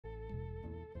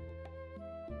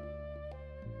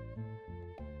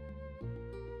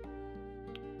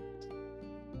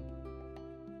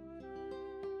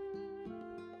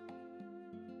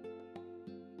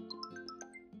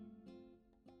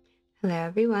Hello,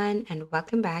 everyone, and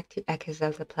welcome back to Echoes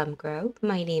of the Plum Grove.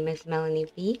 My name is Melanie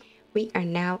V. We are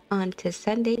now on to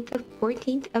Sunday, the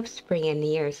 14th of spring in the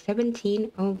year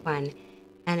 1701,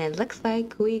 and it looks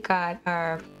like we got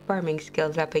our farming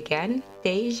skills up again.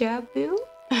 Deja vu?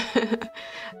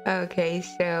 Okay,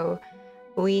 so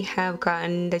we have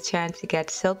gotten the chance to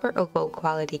get silver or gold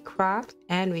quality crops,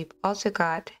 and we've also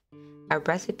got a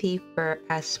recipe for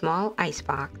a small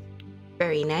icebox.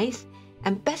 Very nice.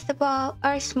 And best of all,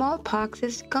 our smallpox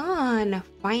is gone.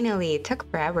 Finally, it took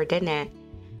forever, didn't it?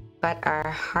 But our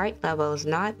heart level is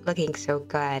not looking so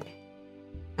good.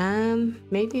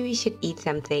 Maybe we should eat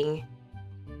something.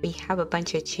 We have a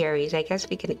bunch of cherries. I guess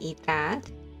we can eat that.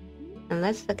 And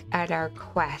let's look at our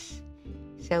quest.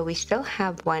 So we still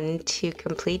have one to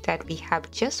complete that. We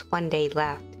have just one day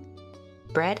left.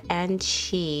 Bread and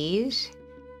cheese.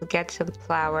 We'll get some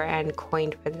flour and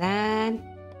coin for that.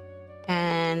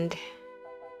 And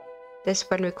this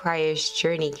one requires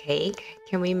journey cake.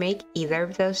 Can we make either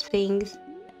of those things?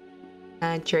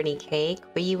 Journey cake.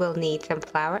 We will need some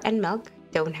flour and milk.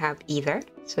 Don't have either,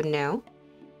 so no.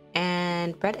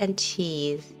 And bread and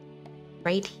cheese.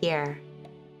 Right here.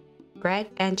 Bread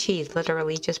and cheese.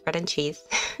 Literally just bread and cheese.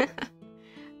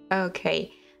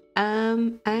 Okay.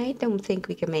 I don't think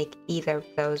we can make either of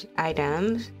those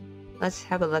items. Let's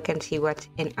have a look and see what's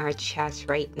in our chest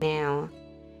right now.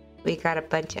 We got a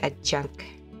bunch of junk.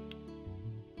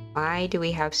 Why do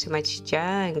we have so much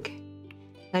junk?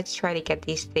 Let's try to get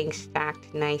these things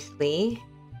stacked nicely.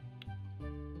 So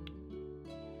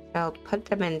I'll put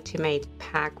them into my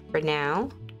pack for now.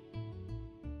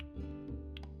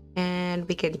 And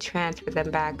we can transfer them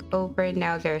back over.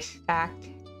 Now they're stacked.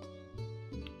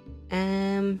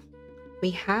 We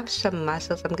have some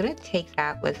mussels. I'm gonna take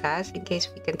that with us in case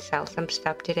we can sell some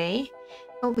stuff today.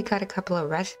 Oh, we got a couple of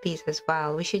recipes as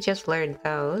well. We should just learn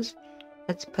those.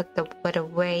 Let's put the wood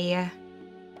away.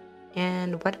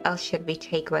 And what else should we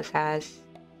take with us?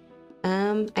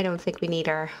 I don't think we need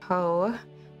our hoe.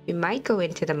 We might go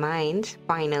into the mines,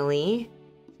 finally.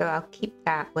 So I'll keep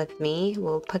that with me.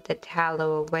 We'll put the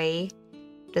tallow away.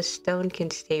 The stone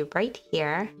can stay right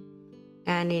here.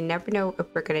 And you never know if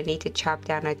we're going to need to chop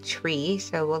down a tree.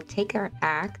 So we'll take our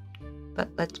axe. But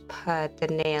let's put the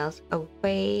nails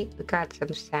away. We got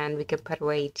some sand we can put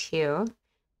away too.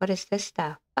 What is this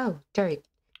stuff? Oh, dirt.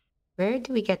 Where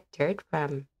do we get dirt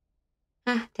from?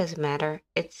 Doesn't matter.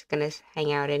 It's gonna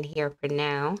hang out in here for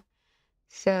now.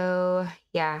 So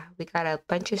yeah, we got a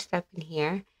bunch of stuff in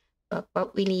here. But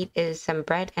what we need is some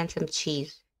bread and some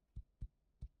cheese.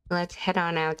 Let's head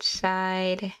on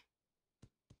outside.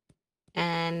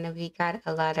 And we got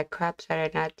a lot of crops that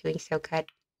are not doing so good.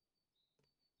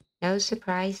 No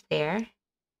surprise there.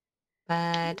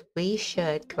 But we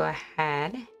should go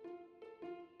ahead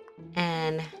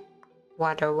and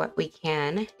water what we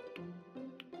can.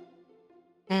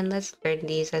 And let's learn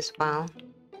these as well.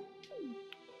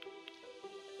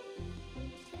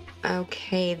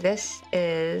 Okay, this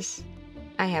is...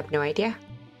 I have no idea.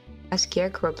 A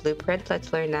scarecrow blueprint.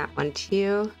 Let's learn that one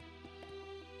too.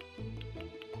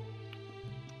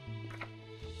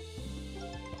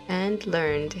 And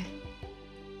learned.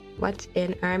 What's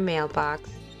in our mailbox?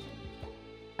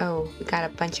 Oh, we got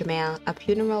a bunch of mail. A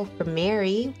funeral for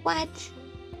Mary. What?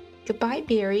 Goodbye,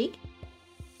 Mary.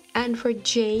 And for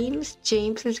James.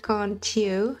 James is gone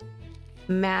too.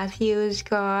 Matthew is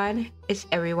gone. Is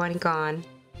everyone gone?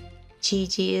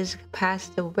 Gigi is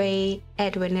passed away.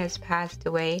 Edwin has passed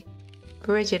away.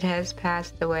 Bridget has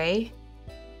passed away.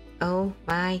 Oh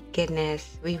my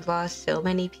goodness. We've lost so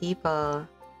many people.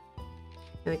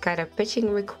 We got a fishing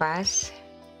request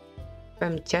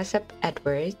from Jessup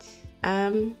Edwards.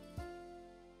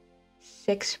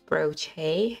 6 brooch,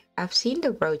 hey? I've seen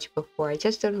the brooch before, I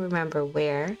just don't remember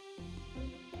where.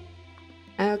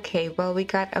 Okay, well, we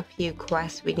got a few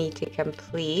quests we need to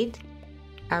complete.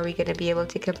 Are we gonna be able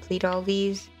to complete all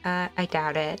these? I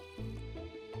doubt it.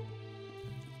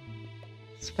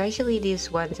 Especially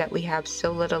these ones that we have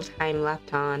so little time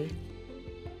left on.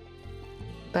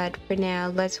 But for now,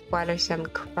 let's water some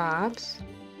crops.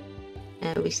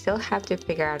 And we still have to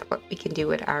figure out what we can do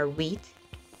with our wheat.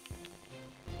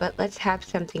 But let's have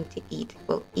something to eat.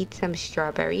 We'll eat some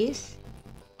strawberries.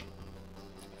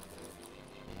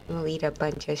 We'll eat a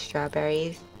bunch of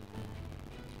strawberries.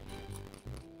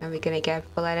 Are we gonna get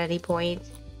full at any point?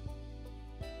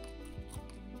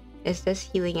 Is this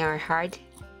healing our heart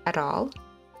at all?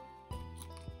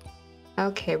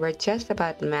 Okay, we're just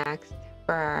about maxed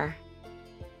for our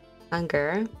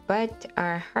hunger, but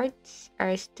our hearts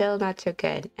are still not so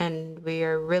good, and we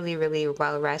are really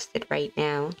well rested right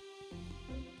now.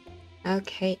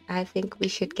 Okay, I think we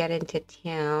should get into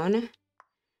town.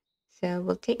 So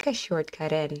we'll take a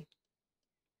shortcut in.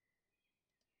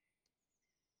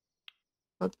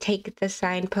 We'll take the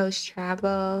signpost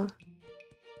travel.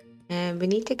 And we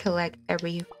need to collect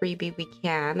every freebie we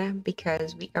can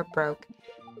because we are broke.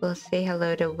 We'll say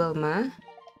hello to Wilma.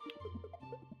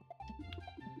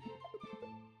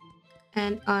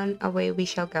 And on our way we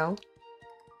shall go.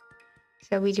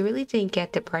 So we really didn't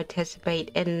get to participate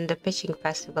in the fishing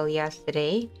festival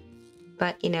yesterday.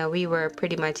 But, you know, we were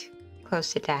pretty much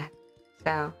close to death.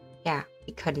 So, yeah,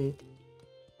 we couldn't.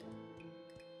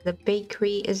 The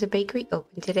bakery, is the bakery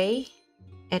open today?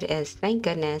 It is, thank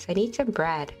goodness. I need some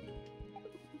bread.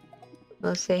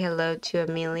 We'll say hello to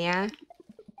Amelia.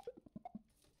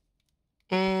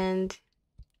 And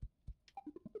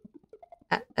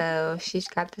uh-oh, she's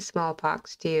got the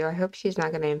smallpox too. I hope she's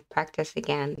not gonna infect us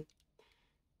again.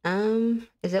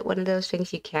 Is it one of those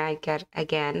things you can't get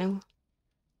again?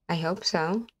 I hope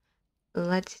so.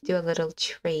 Let's do a little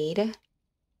trade.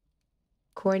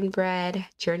 Cornbread,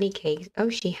 journey cakes. Oh,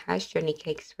 she has journey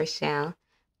cakes for sale.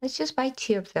 Let's just buy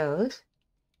 2 of those.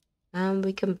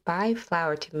 We can buy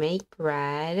flour to make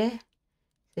bread,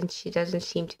 since she doesn't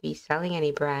seem to be selling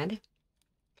any bread.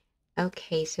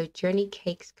 Okay, so journey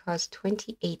cakes cost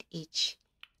 28 each.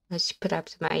 Let's put up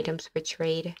some items for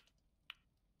trade.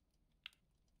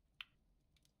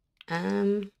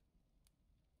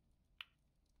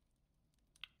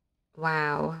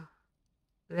 Wow.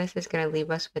 This is gonna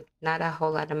leave us with not a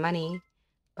whole lot of money,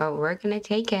 but we're gonna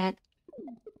take it.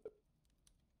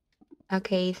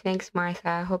 Okay, thanks,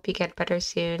 Martha. Hope you get better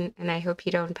soon, and I hope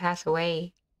you don't pass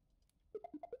away.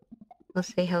 We'll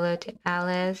say hello to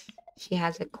Alice. She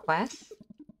has a quest.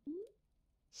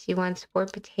 She wants 4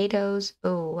 potatoes.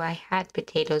 Oh, I had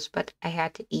potatoes, but I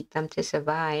had to eat them to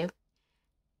survive.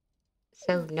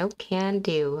 So no can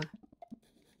do.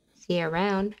 See you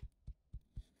around.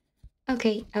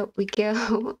 Okay, out we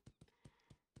go.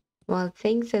 Well,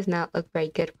 things does not look very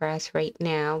good for us right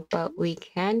now, but we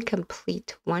can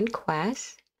complete 1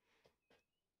 quest.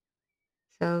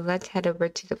 So let's head over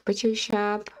to the butcher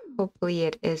shop. Hopefully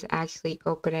it is actually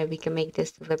open and we can make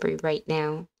this delivery right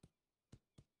now.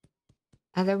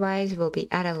 Otherwise, we'll be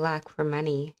out of luck for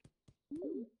money.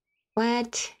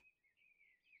 What?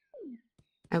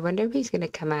 I wonder if he's gonna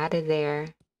come out of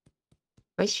there.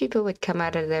 Wish people would come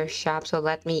out of their shops or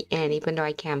let me in, even though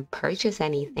I can't purchase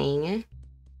anything.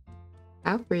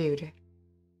 How rude.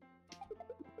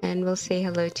 And we'll say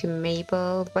hello to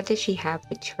Mabel. What does she have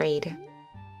for trade?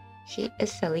 She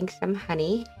is selling some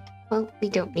honey. Well, we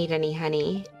don't need any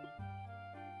honey.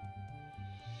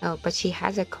 Oh, but she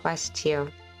has a quest too.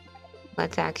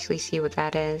 Let's actually see what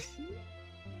that is.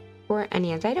 4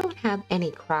 onions. I don't have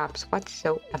any crops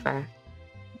whatsoever.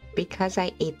 Because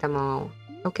I ate them all.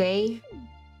 Okay?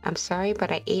 I'm sorry,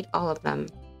 but I ate all of them.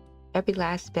 Every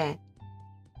last bit.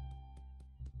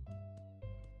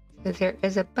 So there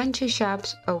is a bunch of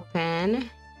shops open.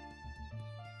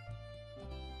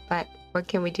 But what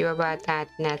can we do about that?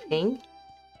 Nothing.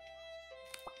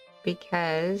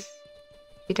 Because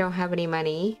we don't have any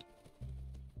money.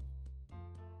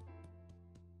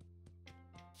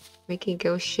 We can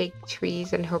go shake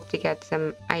trees and hope to get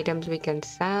some items we can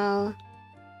sell.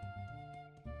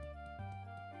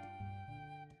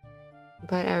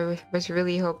 But I was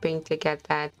really hoping to get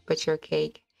that butcher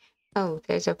cake. Oh,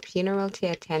 there's a funeral to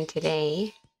attend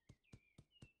today.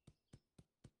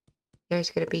 There's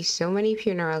going to be so many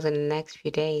funerals in the next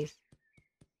few days.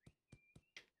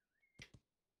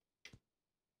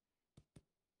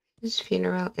 Whose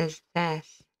funeral is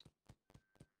this?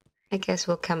 I guess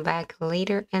we'll come back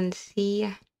later and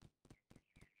see.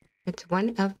 It's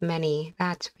one of many,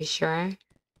 that's for sure.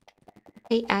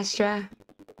 Hey, Astra.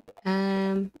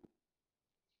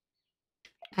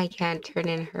 I can't turn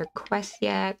in her quest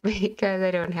yet because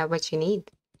I don't have what she needs.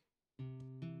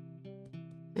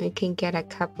 We can get a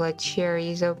couple of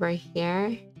cherries over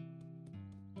here.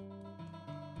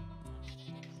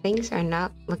 Things are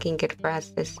not looking good for us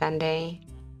this Sunday.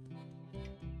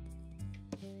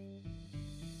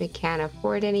 We can't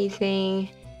afford anything.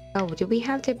 Oh, do we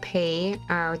have to pay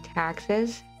our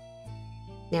taxes?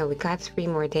 No, we got 3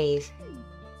 more days.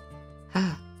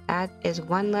 Ah, that is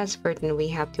one less burden we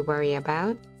have to worry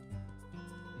about.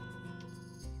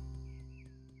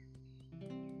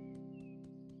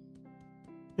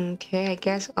 Okay, I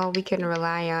guess all we can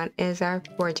rely on is our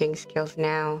forging skills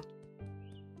now.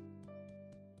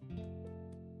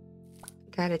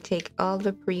 Gotta take all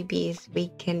the freebies we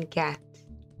can get.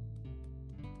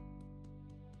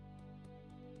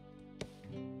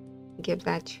 Give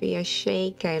that tree a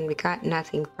shake, and we got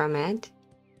nothing from it.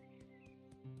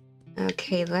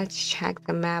 Okay, let's check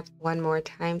the map one more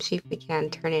time, see if we can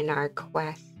turn in our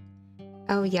quest.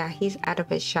 Oh yeah, he's out of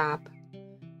his shop.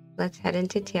 Let's head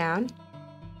into town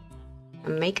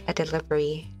and make a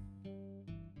delivery.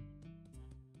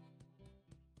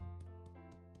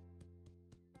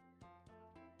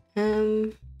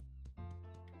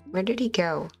 Where did he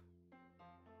go?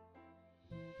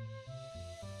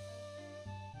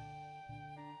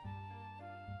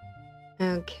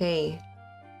 Okay.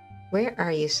 Where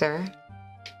are you, sir?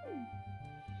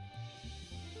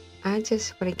 I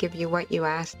just want to give you what you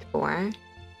asked for.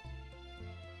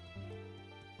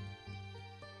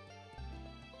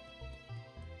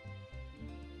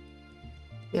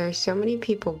 There are so many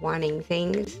people wanting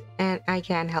things, and I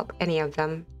can't help any of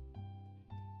them.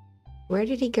 Where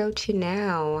did he go to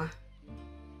now?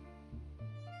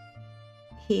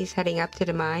 He's heading up to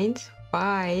the mines?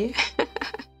 Why?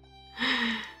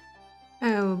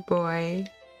 Oh boy.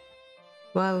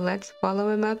 Well, let's follow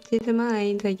him up to the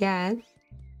mines, I guess.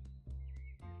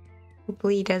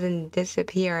 Hopefully he doesn't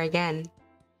disappear again.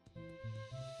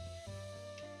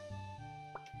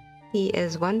 He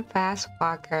is one fast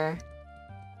walker.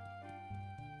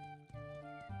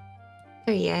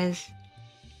 There he is.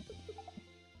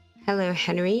 Hello,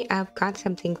 Henry. I've got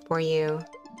something for you.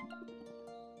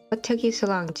 What took you so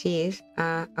long? Geez.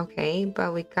 Okay,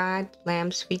 but we got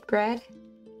lamb sweetbread.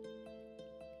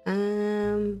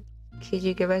 Could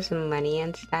you give us some money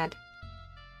instead?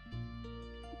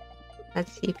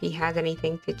 Let's see if he has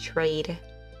anything to trade.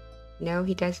 No,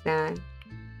 he does not.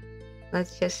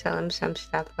 Let's just sell him some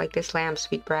stuff like this lamb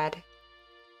sweetbread.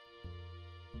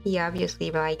 He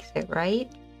obviously likes it,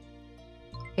 right?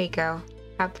 Here you go.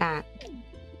 Have that.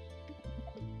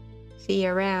 See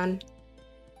you around.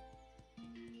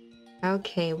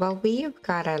 Okay, well, we've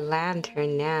got a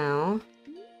lantern now.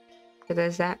 So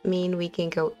does that mean we can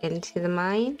go into the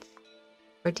mines?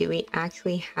 Or do we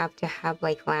actually have to have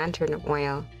like lantern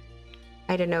oil?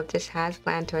 I don't know if this has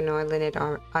lantern oil in it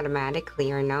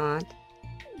automatically or not.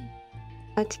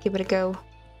 Let's give it a go.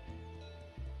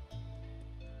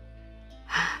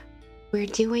 We're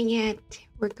doing it.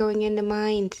 We're going in the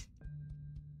mines.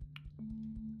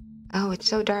 Oh, it's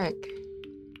so dark.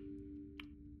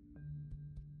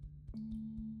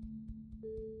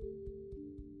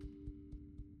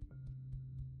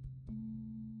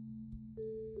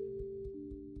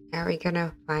 Are we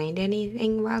gonna find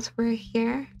anything whilst we're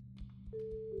here?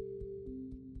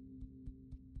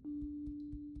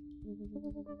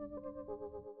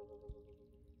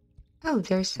 Oh,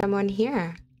 there's someone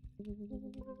here.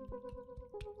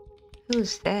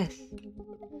 Who's this?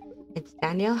 It's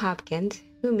Daniel Hopkins.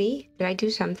 Who, me? Did I do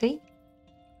something?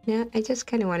 No, I just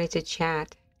kind of wanted to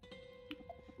chat.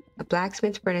 A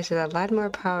blacksmith's furnace is a lot more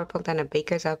powerful than a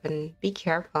baker's oven. Be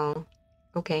careful.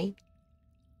 Okay.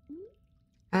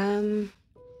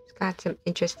 It's got some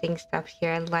interesting stuff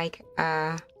here, like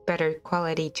better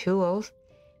quality tools.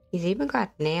 He's even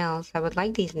got nails. I would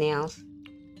like these nails.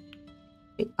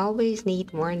 We always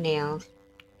need more nails.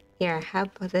 Here, have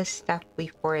this stuff we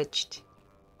foraged.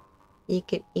 You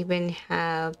could even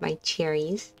have my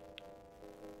cherries.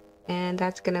 And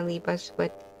that's gonna leave us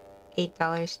with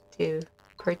 $8 to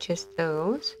purchase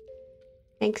those.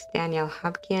 Thanks, Daniel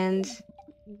Hopkins.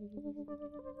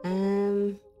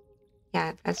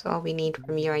 Yeah, that's all we need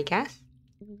from you, I guess.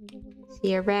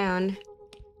 See you around.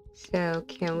 So,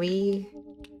 can we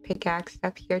pickaxe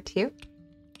stuff here too?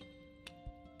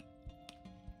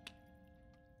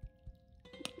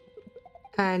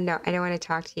 No, I don't want to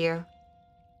talk to you.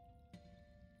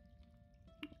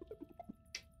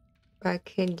 But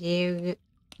could you...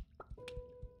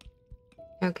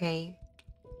 Okay.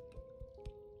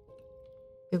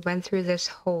 We went through this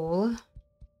hole.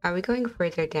 Are we going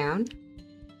further down?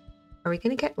 Are we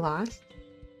gonna get lost?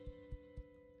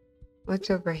 What's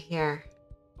over here?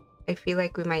 I feel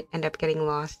like we might end up getting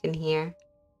lost in here.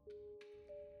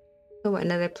 Oh,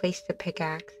 another place to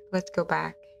pickaxe. Let's go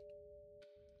back.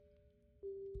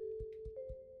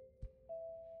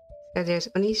 So there's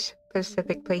only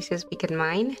specific places we can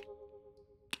mine.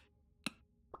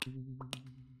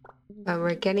 But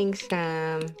we're getting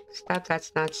some stuff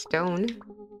that's not stone.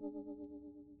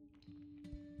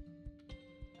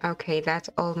 Okay, that's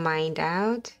all mined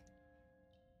out.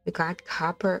 We got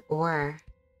copper ore.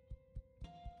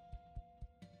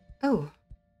 Oh.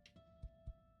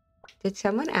 Did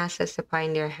someone ask us to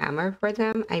find their hammer for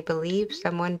them? I believe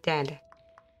someone did.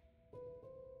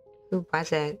 Who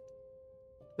was it?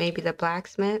 Maybe the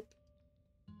blacksmith?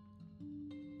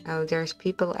 Oh, there's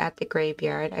people at the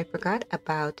graveyard. I forgot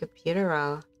about the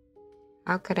funeral.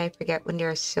 How could I forget when there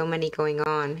are so many going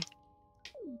on?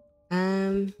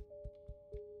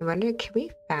 I wonder, can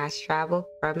we fast travel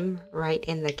from right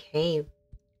in the cave?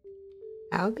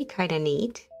 That would be kind of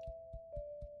neat.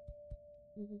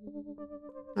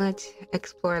 Let's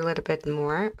explore a little bit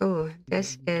more. Oh,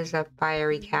 this is a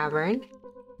fiery cavern.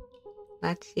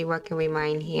 Let's see, what can we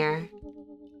mine here?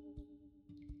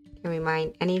 Can we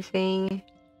mine anything?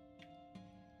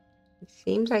 It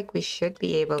seems like we should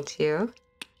be able to.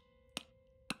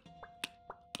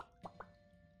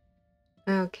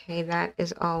 Okay, that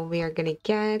is all we are gonna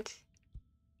get.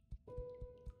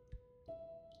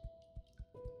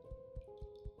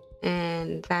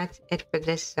 And that's it for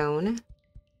this zone.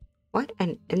 What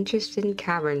an interesting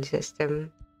cavern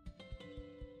system.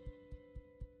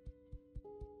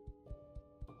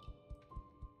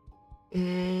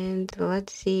 And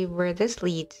let's see where this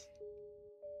leads.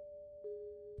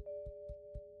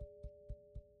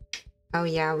 Oh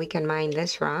yeah, we can mine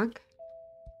this rock.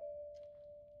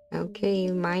 Okay,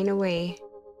 mine away.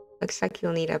 Looks like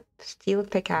you'll need a steel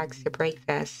pickaxe to break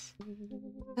this.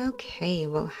 Okay,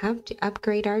 we'll have to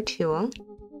upgrade our tool.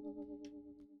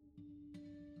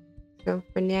 So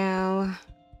for now,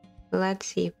 let's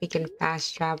see if we can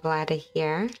fast travel out of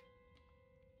here.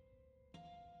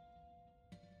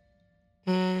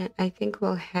 And I think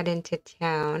we'll head into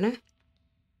town.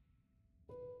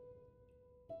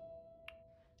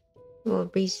 We'll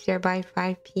reach there by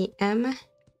 5 p.m.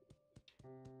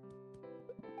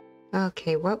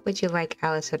 Okay, what would you like,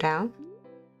 Alice O'Dell?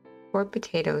 4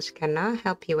 potatoes. Cannot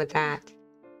help you with that.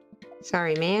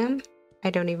 Sorry, ma'am. I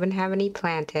don't even have any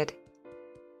planted.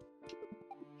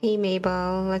 Hey,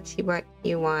 Mabel. Let's see what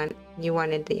you want. You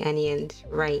wanted the onions.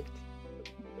 Right.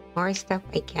 More stuff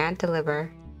I can't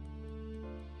deliver.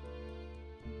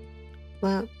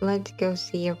 Well, let's go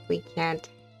see if we can't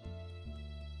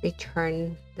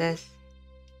return this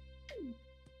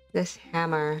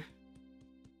hammer.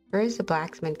 Where is the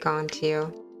blacksmith gone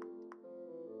to?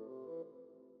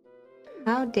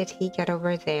 How did he get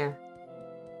over there?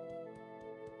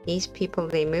 These people,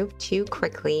 they move too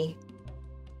quickly.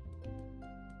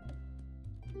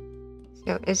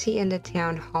 So is he in the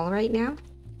town hall right now?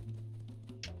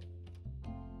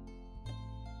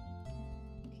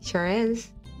 He sure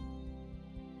is.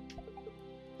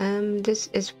 This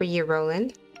is for you,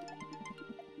 Roland.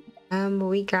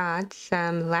 We got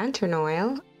some lantern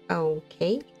oil.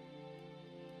 Okay.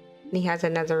 And he has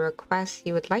another request.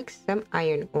 He would like some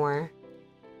iron ore.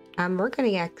 We're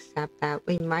gonna accept that.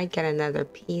 We might get another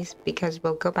piece because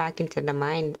we'll go back into the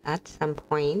mine at some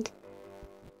point.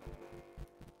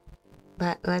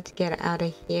 But let's get out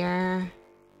of here.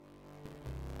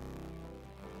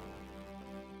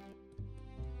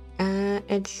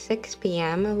 It's 6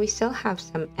 p.m. We still have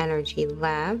some energy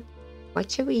left.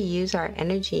 What should we use our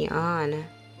energy on?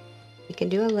 We can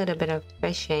do a little bit of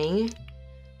fishing,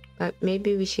 but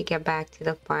maybe we should get back to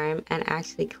the farm and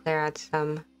actually clear out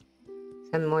some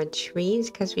more trees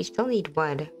because we still need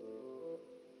wood.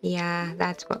 Yeah,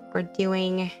 that's what we're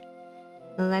doing.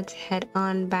 Let's head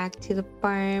on back to the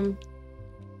farm.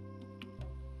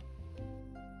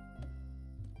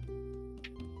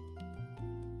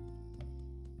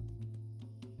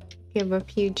 Give a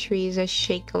few trees a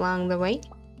shake along the way.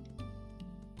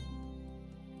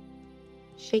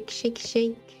 Shake, shake,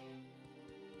 shake.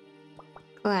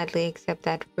 Gladly accept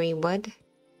that free wood.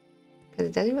 Because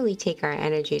it doesn't really take our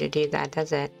energy to do that,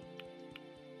 does it?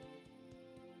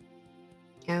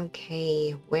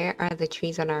 Okay, where are the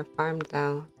trees on our farm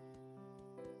though?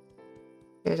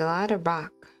 There's a lot of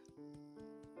rock.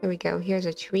 Here we go, here's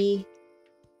a tree.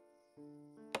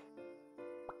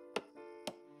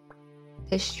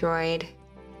 Destroyed.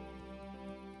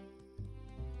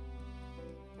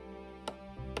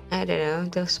 I don't know,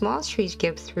 the small trees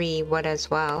give 3 wood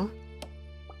as well.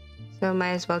 So might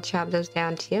as well chop those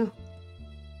down too.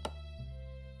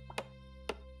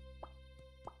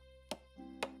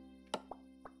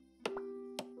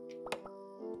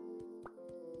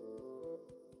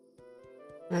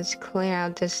 Let's clear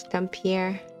out this stump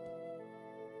here.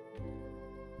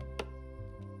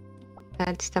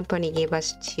 That stump only gave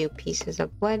us 2 pieces of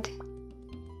wood.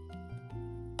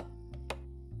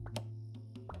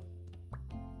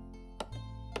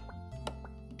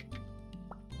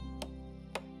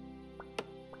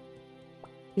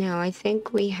 No, I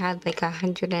think we had like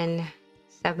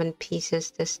 107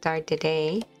 pieces to start the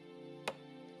day.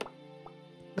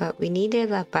 But we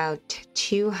needed about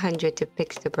 200 to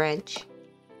fix the bridge.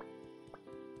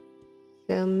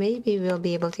 So maybe we'll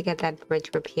be able to get that bridge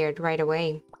repaired right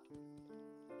away.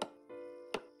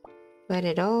 But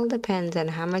it all depends on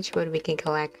how much wood we can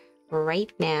collect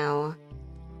right now.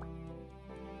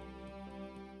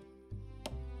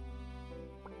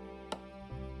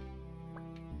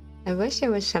 I wish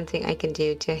there was something I can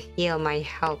do to heal my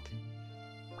health.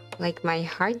 Like my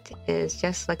heart is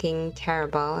just looking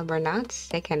terrible and we're not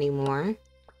sick anymore.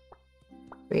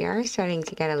 We are starting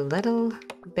to get a little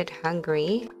bit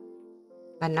hungry,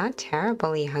 but not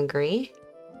terribly hungry.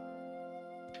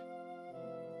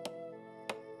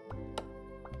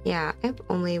 Yeah, if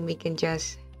only we can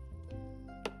just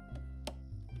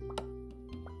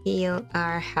heal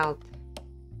our health.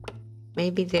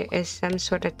 Maybe there is some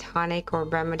sort of tonic or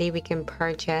remedy we can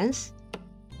purchase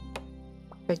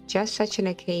for just such an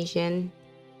occasion.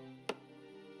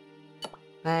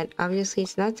 But obviously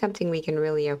it's not something we can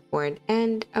really afford.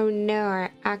 And oh no,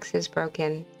 our axe is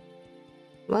broken.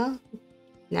 Well,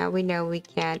 now we know we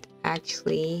can't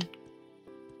actually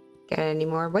get any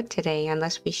more wood today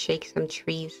unless we shake some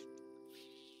trees.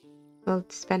 We'll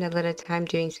spend a little time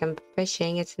doing some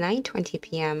fishing. It's 9:20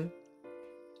 p.m.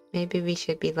 Maybe we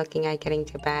should be looking at getting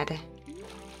to bed.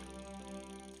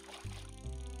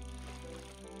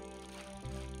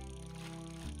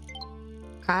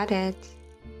 Got it.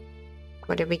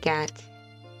 What did we get?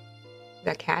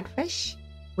 The catfish?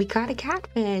 We got a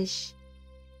catfish!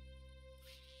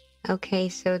 Okay,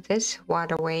 so this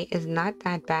waterway is not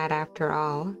that bad after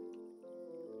all.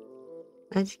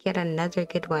 Let's get another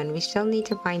good one. We still need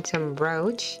to find some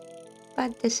roach,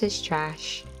 but this is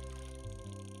trash.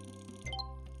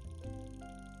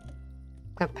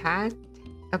 The path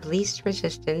of least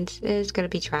resistance is gonna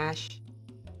be trash.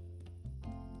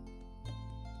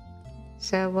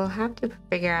 So we'll have to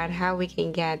figure out how we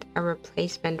can get a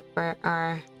replacement for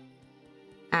our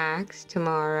axe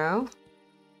tomorrow.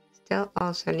 Still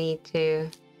also need to...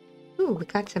 Ooh, we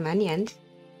got some onions.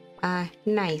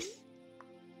 Nice.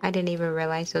 I didn't even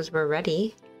realize those were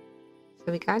ready.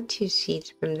 So we got 2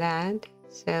 seeds from that.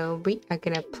 So we are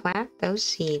gonna plant those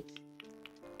seeds.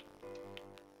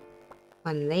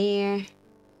 One there.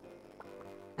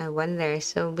 And one there.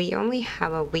 So we only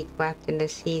have a week left in the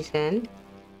season.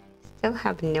 Still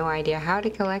have no idea how to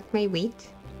collect my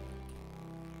wheat.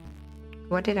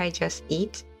 What did I just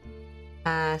eat?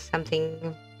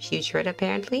 Something putrid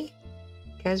apparently.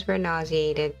 Because we're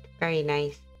nauseated. Very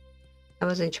nice. I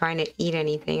wasn't trying to eat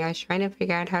anything. I was trying to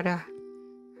figure out how to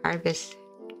harvest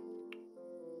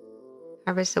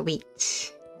the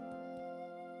wheat.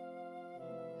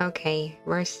 Okay,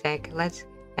 we're sick. Let's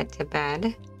head to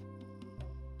bed.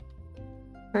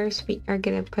 First, we are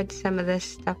gonna put some of this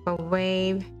stuff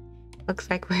away.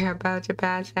 Looks like we're about to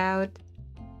pass out.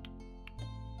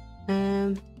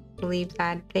 Leave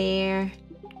that there.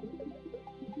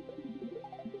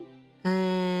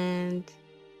 And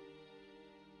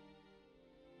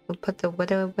we'll put the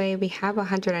wood away. We have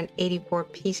 184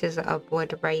 pieces of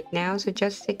wood right now, so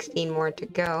just 16 more to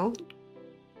go.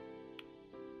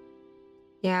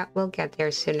 Yeah, we'll get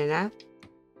there soon enough.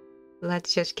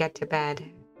 Let's just get to bed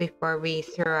before we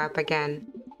throw up again.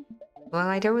 Well,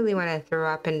 I don't really want to throw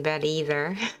up in bed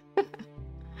either.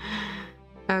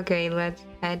 Okay, let's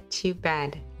head to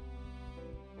bed.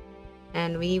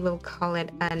 And we will call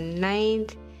it a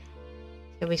night.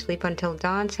 So we sleep until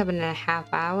dawn, 7.5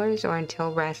 hours, or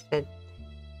until rested.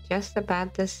 Just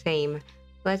about the same.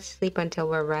 Let's sleep until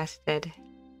we're rested.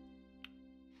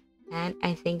 And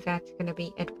I think that's going to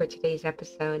be it for today's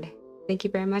episode. Thank you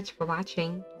very much for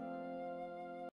watching.